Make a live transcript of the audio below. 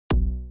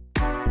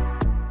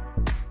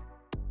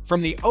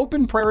From the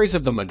open prairies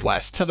of the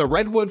Midwest to the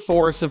redwood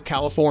forests of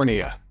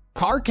California,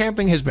 car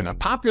camping has been a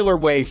popular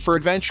way for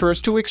adventurers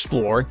to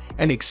explore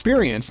and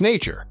experience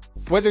nature.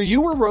 Whether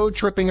you are road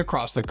tripping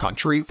across the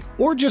country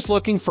or just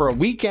looking for a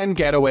weekend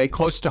getaway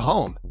close to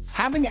home,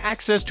 having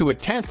access to a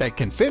tent that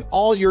can fit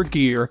all your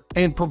gear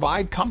and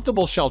provide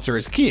comfortable shelter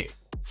is key.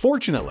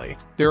 Fortunately,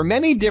 there are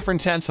many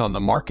different tents on the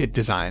market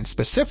designed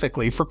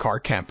specifically for car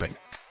camping.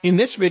 In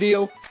this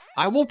video,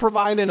 I will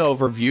provide an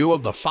overview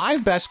of the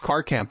 5 best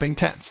car camping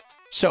tents.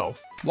 So,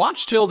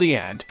 watch till the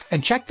end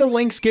and check the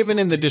links given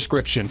in the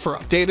description for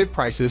updated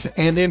prices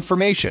and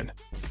information.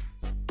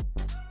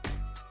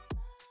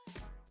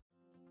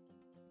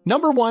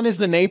 Number 1 is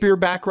the Napier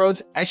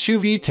Backroadz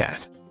SUV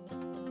tent.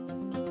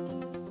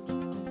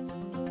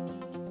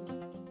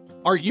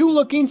 Are you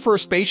looking for a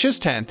spacious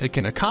tent that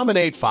can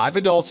accommodate 5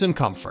 adults in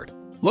comfort?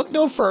 Look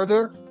no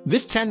further.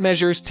 This tent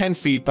measures 10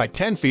 feet by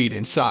 10 feet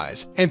in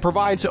size and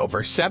provides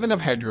over 7 of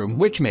headroom,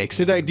 which makes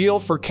it ideal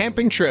for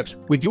camping trips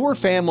with your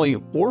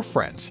family or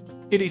friends.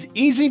 It is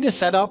easy to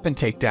set up and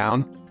take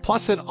down,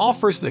 plus it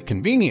offers the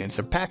convenience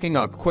of packing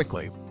up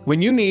quickly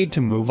when you need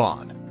to move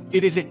on.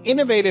 It is an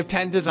innovative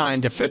tent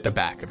designed to fit the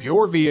back of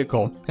your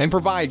vehicle and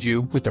provide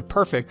you with the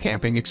perfect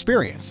camping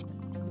experience.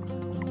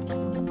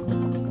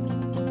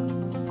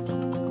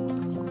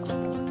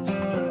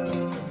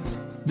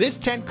 This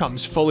tent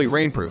comes fully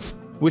rainproof,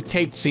 with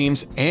taped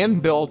seams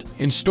and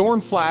built-in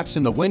storm flaps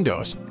in the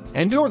windows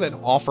and door that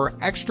offer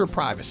extra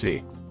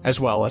privacy, as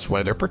well as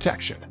weather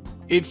protection.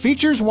 It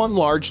features 1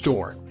 large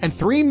door and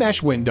 3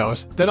 mesh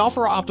windows that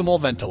offer optimal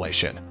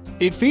ventilation.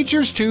 It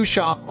features 2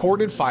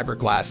 shock-corded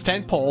fiberglass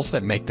tent poles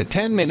that make the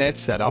 10-minute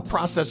setup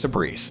process a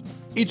breeze.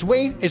 Its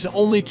weight is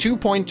only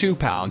 2.2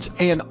 pounds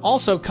and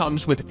also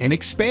comes with an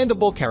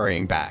expandable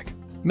carrying bag,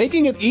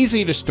 making it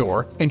easy to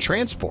store and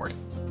transport.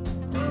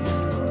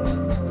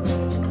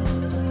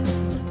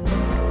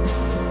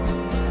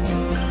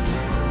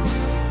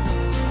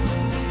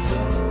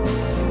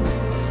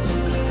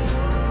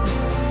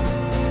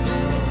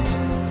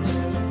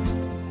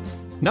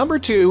 Number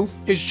 2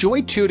 is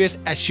JoyTutus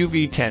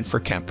SUV tent for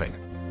camping.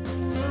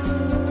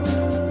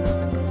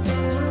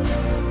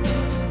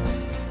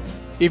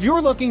 If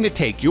you're looking to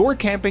take your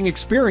camping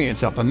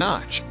experience up a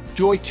notch,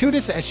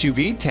 JoyTutus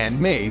SUV tent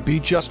may be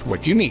just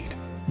what you need.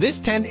 This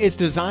tent is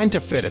designed to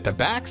fit at the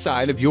back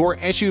side of your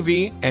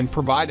SUV and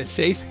provide a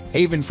safe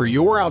haven for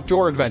your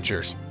outdoor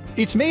adventures.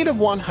 It's made of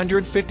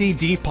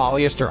 150D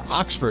polyester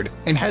Oxford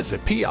and has a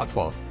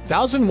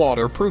PA12000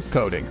 waterproof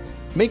coating,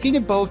 making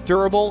it both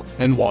durable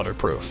and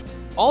waterproof.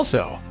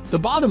 Also, the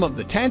bottom of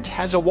the tent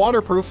has a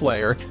waterproof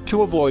layer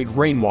to avoid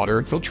rainwater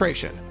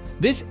infiltration.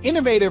 This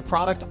innovative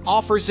product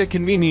offers a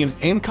convenient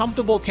and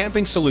comfortable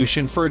camping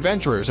solution for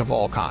adventurers of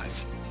all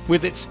kinds.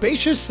 With its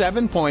spacious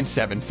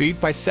 7.7 feet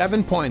by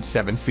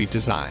 7.7 feet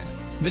design,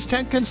 this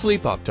tent can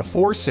sleep up to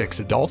 4-6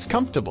 adults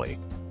comfortably,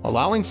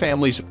 allowing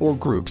families or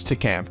groups to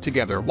camp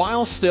together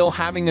while still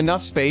having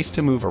enough space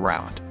to move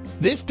around.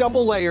 This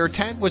double-layer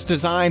tent was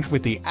designed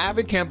with the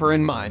avid camper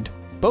in mind,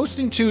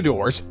 boasting 2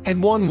 doors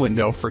and 1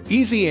 window for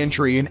easy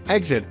entry and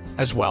exit,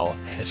 as well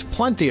as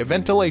plenty of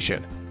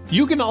ventilation.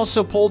 You can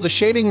also pull the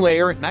shading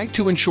layer at night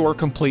to ensure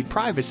complete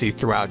privacy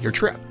throughout your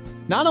trip.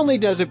 Not only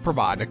does it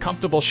provide a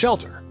comfortable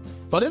shelter,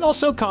 but it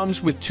also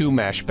comes with 2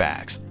 mesh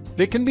bags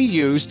that can be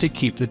used to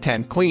keep the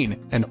tent clean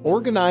and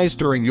organized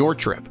during your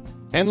trip.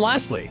 And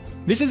lastly,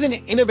 this is an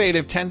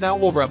innovative tent that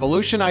will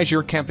revolutionize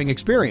your camping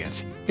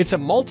experience. It's a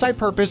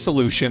multi-purpose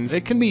solution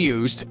that can be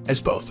used as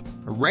both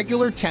a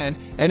regular tent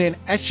and an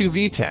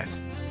SUV tent.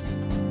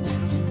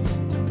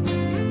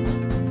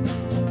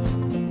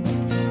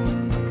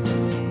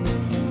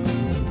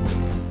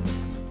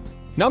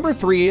 Number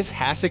 3 is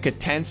Hasika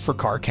tent for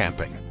car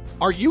camping.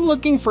 Are you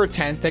looking for a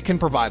tent that can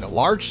provide a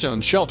large stone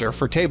shelter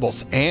for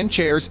tables and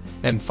chairs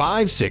and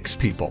 5-6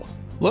 people?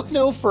 Look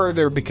no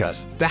further,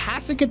 because the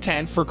Hasika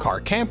tent for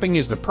car camping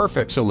is the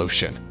perfect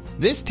solution.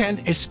 This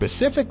tent is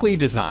specifically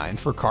designed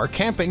for car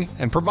camping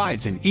and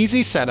provides an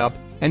easy setup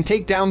and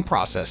takedown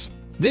process.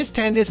 This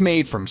tent is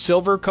made from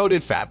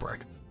silver-coated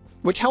fabric,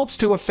 which helps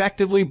to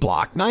effectively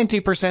block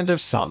 90%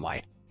 of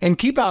sunlight and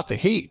keep out the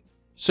heat,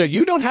 so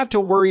you don't have to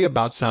worry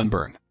about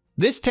sunburn.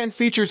 This tent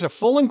features a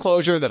full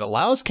enclosure that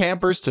allows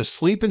campers to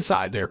sleep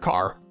inside their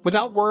car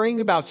without worrying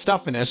about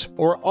stuffiness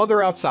or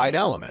other outside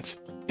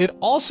elements. It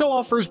also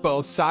offers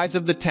both sides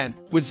of the tent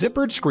with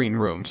zippered screen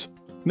rooms,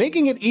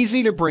 making it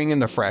easy to bring in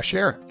the fresh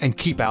air and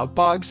keep out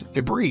bugs,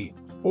 debris,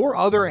 or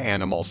other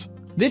animals.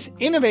 This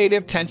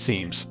innovative tent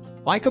seems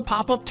like a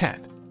pop-up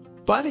tent,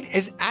 but it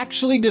is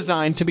actually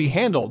designed to be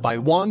handled by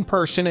 1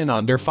 person in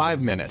under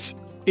 5 minutes.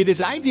 It is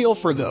ideal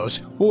for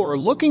those who are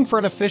looking for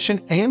an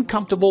efficient and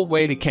comfortable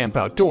way to camp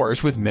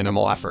outdoors with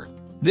minimal effort.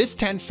 This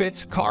tent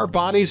fits car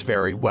bodies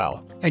very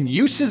well and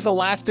uses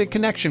elastic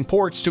connection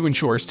ports to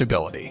ensure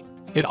stability.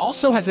 It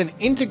also has an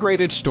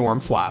integrated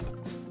storm flap,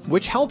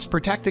 which helps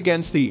protect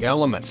against the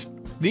elements.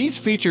 These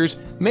features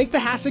make the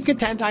Hasika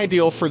tent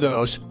ideal for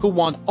those who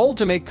want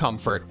ultimate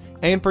comfort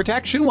and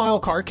protection while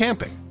car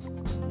camping.